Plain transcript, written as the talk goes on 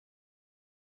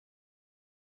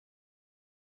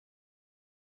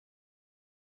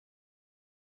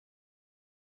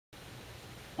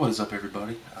What is up,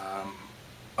 everybody?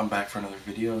 I'm back for another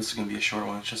video. This is going to be a short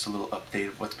one. It's just a little update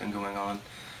of what's been going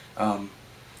on.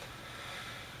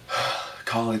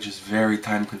 College is very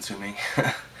time consuming.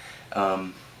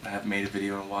 I haven't made a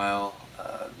video in a while.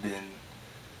 Been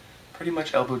pretty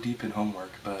much elbow deep in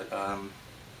homework, but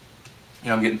you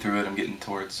know, I'm getting through it. I'm getting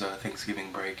towards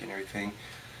Thanksgiving break and everything.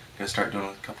 Gonna start doing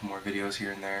a couple more videos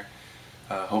here and there.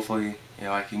 Hopefully, you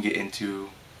know, I can get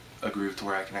into a groove to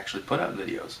where I can actually put out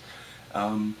videos.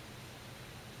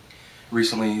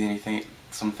 Recently,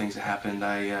 some things that happened,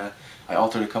 I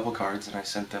altered a couple cards and I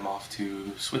sent them off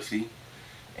to Swifty,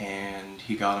 and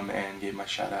he got them and gave my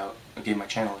channel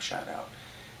a shout out,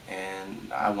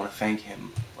 and I want to thank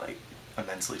him like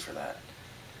immensely for that.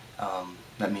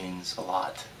 That means a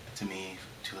lot to me,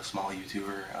 to a small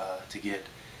YouTuber, to get,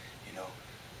 you know,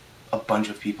 a bunch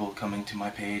of people coming to my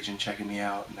page and checking me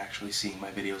out and actually seeing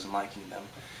my videos and liking them.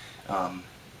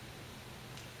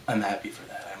 I'm happy for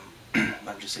that.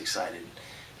 I'm just excited,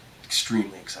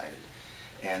 extremely excited,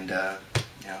 and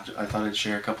you know, I thought I'd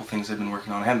share a couple things I've been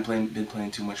working on. I haven't been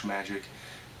playing too much Magic.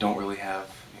 Don't really have,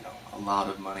 you know, a lot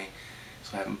of money,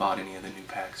 so I haven't bought any of the new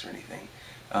packs or anything.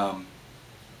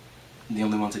 The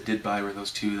only ones I did buy were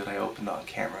those two that I opened on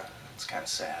camera. It's kind of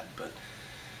sad, but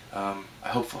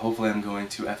hopefully I'm going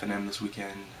to F&M this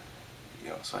weekend,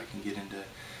 you know, so I can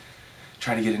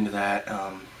try to get into that.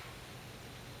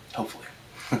 Hopefully.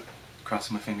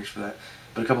 Crossing my fingers for that.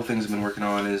 But a couple things I've been working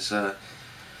on is I've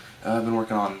been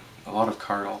working on a lot of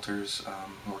card alters.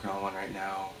 I'm working on one right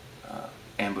now,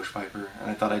 Ambush Viper,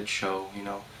 and I thought I'd show, you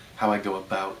know, how I go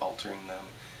about altering them,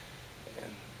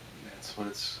 and that's what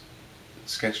it's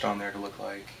sketched on there to look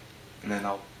like. And then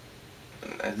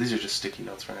these are just sticky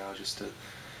notes for now, just to,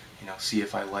 you know, see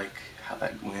if I like how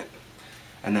that went,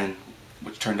 and then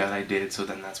which turned out I did, so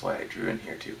then that's why I drew in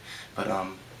here too. But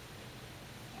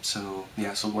so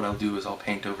yeah, so what I'll do is I'll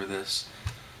paint over this.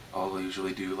 I'll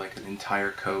usually do like an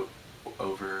entire coat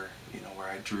over, you know, where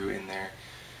I drew in there,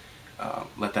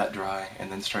 let that dry,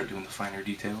 and then start doing the finer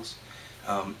details.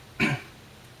 And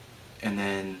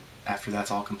then after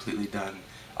that's all completely done,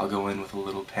 I'll go in with a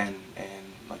little pen and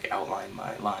like outline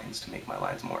my lines to make my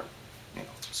lines more, you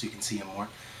know, so you can see them more.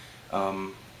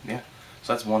 Yeah,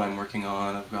 so that's one I'm working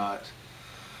on. I've got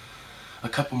a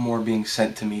couple more being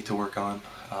sent to me to work on.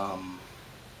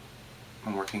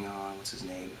 I'm working on, what's his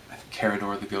name? I think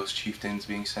Carador the Ghost Chieftain's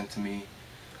being sent to me.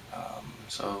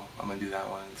 So I'm gonna do that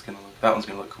one. That one's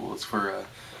gonna look cool. It's for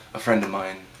a friend of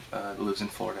mine that lives in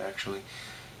Florida, actually.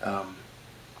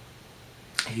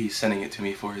 He's sending it to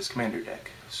me for his commander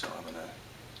deck, so I'm gonna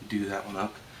do that one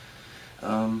up.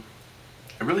 I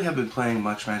really haven't been playing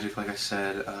much Magic, like I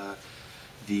said.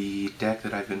 The deck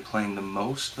that I've been playing the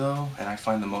most, though, and I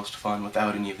find the most fun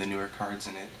without any of the newer cards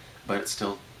in it, but it's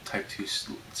still Type 2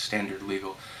 standard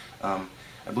legal. I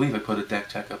believe I put a deck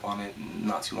tech up on it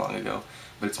not too long ago,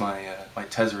 but it's my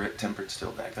Tezzeret Tempered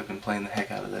Steel deck. I've been playing the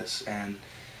heck out of this, and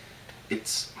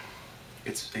it's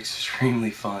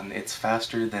extremely fun. It's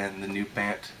faster than the new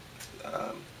Bant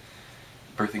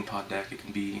Birthing Pod deck. It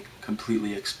can be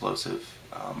completely explosive.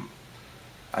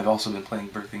 I've also been playing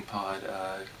Birthing Pod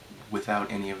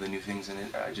without any of the new things in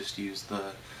it. I just used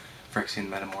the Phyrexian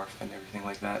Metamorph and everything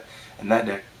like that, and that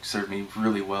deck served me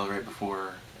really well right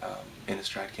before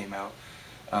Innistrad came out.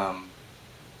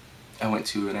 I went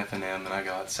to an F&M and I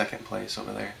got second place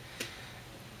over there.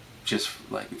 Just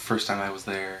like first time I was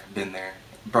there, been there,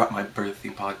 brought my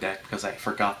Birthing Pod deck because I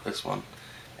forgot this one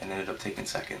and ended up taking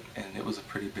second, and it was a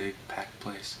pretty big packed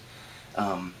place.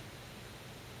 It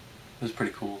was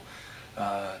pretty cool.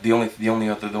 The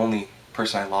only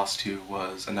person I lost to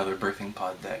was another Birthing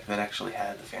Pod deck that actually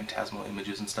had the Phantasmal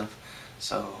Images and stuff.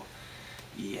 So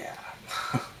yeah,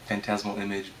 Phantasmal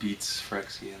Image beats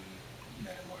Phyrexian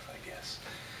Metamorph, I guess.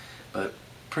 But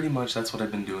pretty much that's what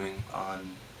I've been doing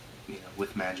on, you know,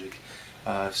 with Magic.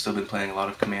 I've still been playing a lot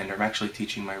of Commander. I'm actually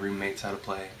teaching my roommates how to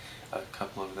play, a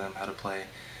couple of them how to play,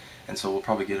 and so we'll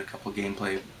probably get a couple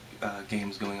gameplay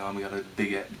games going on. We got a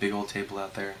big old table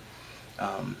out there,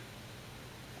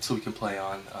 so we can play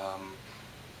on.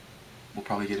 We'll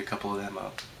probably get a couple of them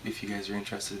up if you guys are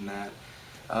interested in that.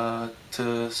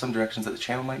 To some directions that the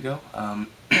channel might go.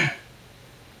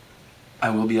 I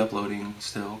will be uploading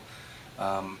still.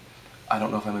 I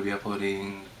don't know if I'm going to be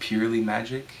uploading purely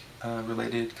Magic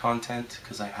related content,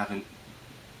 because I haven't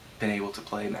been able to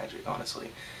play Magic,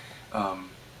 honestly.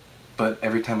 But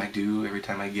every time I do, every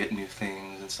time I get new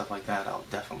things and stuff like that, I'll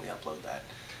definitely upload that.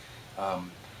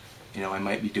 You know, I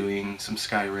might be doing some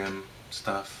Skyrim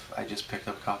stuff. I just picked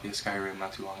up a copy of Skyrim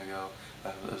not too long ago.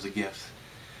 It was a gift.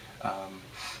 I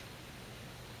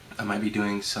might be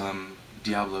doing some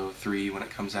Diablo 3 when it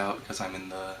comes out, because I'm in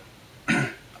the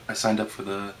I signed up for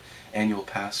the annual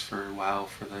pass for WoW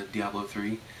for the Diablo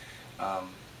 3,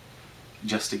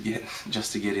 just to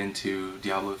get into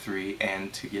Diablo 3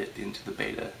 and to get into the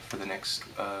beta for the next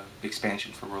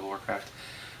expansion for World of Warcraft.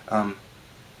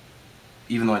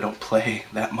 Even though I don't play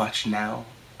that much now,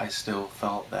 I still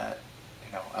felt that,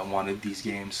 you know, I wanted these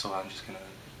games, so I'm just gonna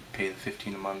pay the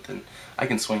 $15 a month, and I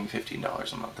can swing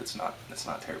 $15 a month. It's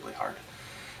not terribly hard.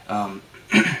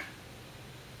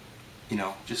 You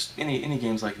know, just any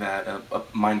games like that.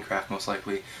 Minecraft, most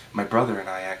likely. My brother and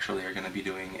I actually are going to be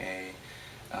doing a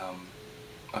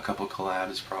couple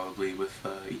collabs probably with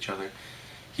each other.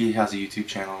 He has a YouTube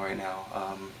channel right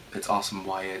now. It's Awesome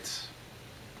Wyatt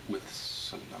with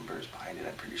some numbers behind it,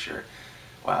 I'm pretty sure.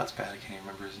 Wow, that's bad. I can't even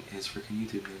remember his freaking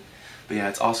YouTube name. But yeah,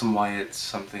 it's Awesome Wyatt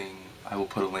something. I will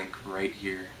put a link right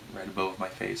here, right above my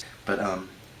face. But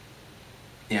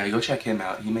yeah, go check him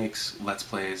out. He makes Let's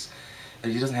Plays.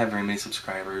 He doesn't have very many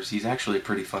subscribers. He's actually a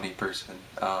pretty funny person.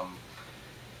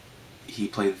 He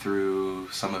played through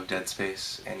some of Dead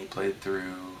Space, and he played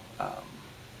through a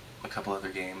couple other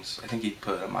games. I think he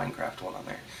put a Minecraft one on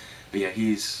there. But yeah,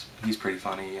 he's pretty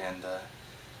funny, and I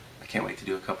can't wait to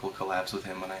do a couple of collabs with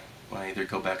him when I either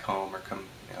go back home or come,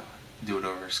 you know, do it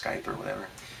over Skype or whatever.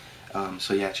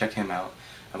 So yeah, check him out.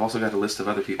 I've also got a list of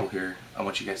other people here I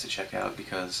want you guys to check out,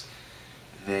 because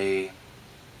they,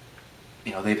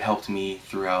 you know, they've helped me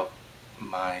throughout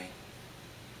my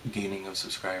gaining of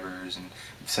subscribers, and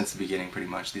since the beginning pretty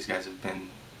much. These guys have been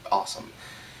awesome.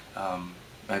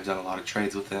 I've done a lot of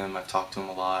trades with them. I've talked to them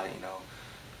a lot, you know,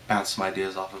 bounced some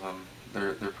ideas off of them.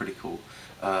 They're pretty cool.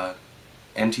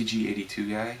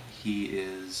 MTG82 guy, he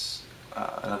is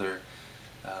another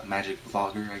magic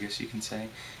vlogger, I guess you can say.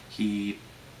 He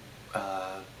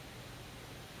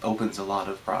opens a lot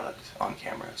of product on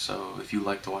camera, so if you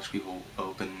like to watch people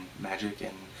open magic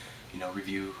and, you know,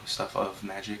 review stuff of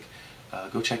magic,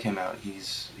 go check him out.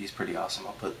 He's pretty awesome.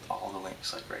 I'll put all the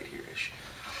links like right here-ish.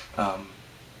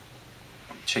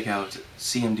 Check out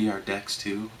CMDR decks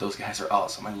too. Those guys are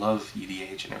awesome. I love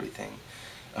EDH and everything.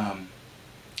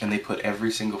 And they put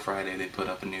every single Friday they put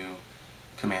up a new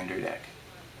commander deck,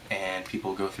 and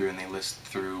people go through and they list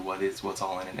through what's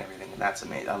all in it and everything, and that's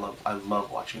amazing. I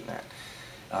love watching that.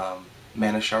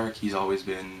 Mana Shark, he's always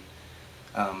been,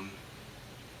 you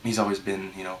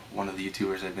know, one of the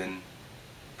YouTubers I've been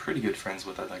pretty good friends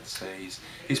with, I'd like to say.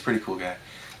 He's a pretty cool guy.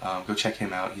 Go check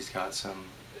him out. He's got some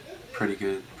pretty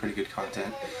good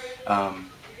content.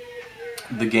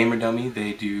 The Gamer Dummy,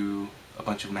 they do a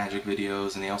bunch of magic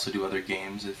videos, and they also do other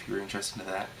games if you're interested in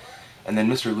that. And then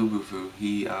Mr. Lubufu,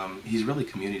 he's really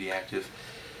community active,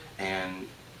 and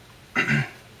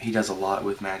he does a lot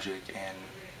with magic, and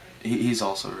he's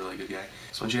also a really good guy.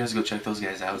 So I want you guys to go check those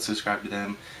guys out, subscribe to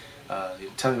them,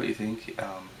 tell me what you think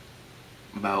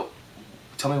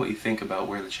about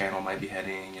where the channel might be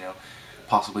heading, you know,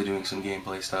 possibly doing some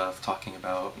gameplay stuff, talking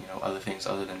about, you know, other things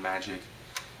other than magic.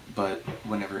 But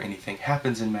whenever anything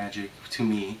happens in magic to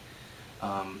me,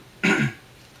 then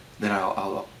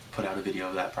I'll put out a video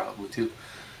of that probably too.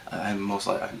 I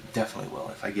definitely will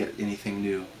if I get anything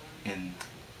new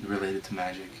related to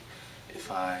magic. If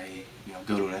I, you know,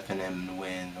 go to an FNM and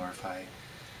win, or if I,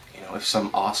 you know, if some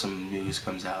awesome news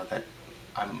comes out that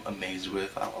I'm amazed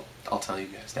with, I'll tell you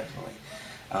guys definitely.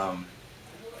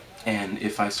 And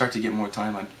if I start to get more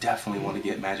time, I definitely want to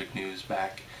get magic news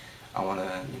back. I want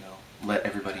to, you know, let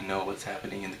everybody know what's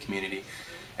happening in the community.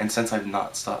 And since I've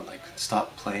not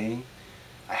stopped playing,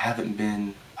 I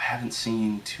haven't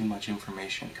seen too much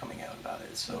information coming out about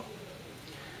it. So,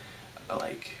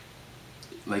 like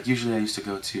usually I used to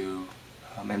go to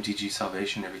MTG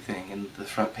Salvation and everything, and the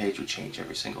front page would change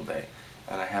every single day,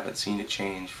 and I haven't seen it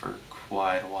change for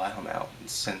quite a while now,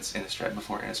 since Innistrad,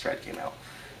 before Innistrad came out.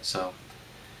 So,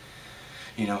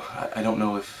 you know, I don't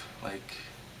know if, like,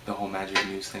 the whole magic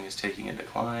news thing is taking a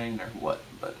decline or what,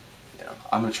 but, you know,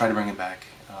 I'm going to try to bring it back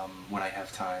when I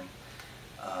have time.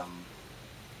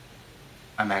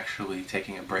 I'm actually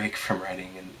taking a break from writing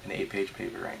an 8-page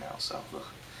paper right now, so,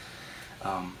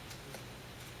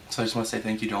 so I just want to say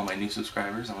thank you to all my new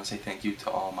subscribers. I want to say thank you to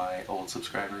all my old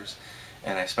subscribers,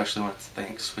 and I especially want to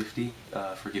thank Swifty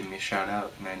for giving me a shout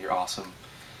out. Man, you're awesome.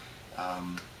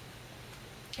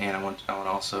 And I want to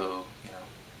also, you know,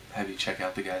 have you check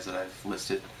out the guys that I've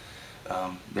listed.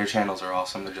 Their channels are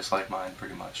awesome. They're just like mine,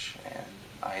 pretty much, and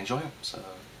I enjoy them. So,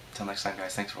 until next time,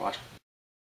 guys. Thanks for watching.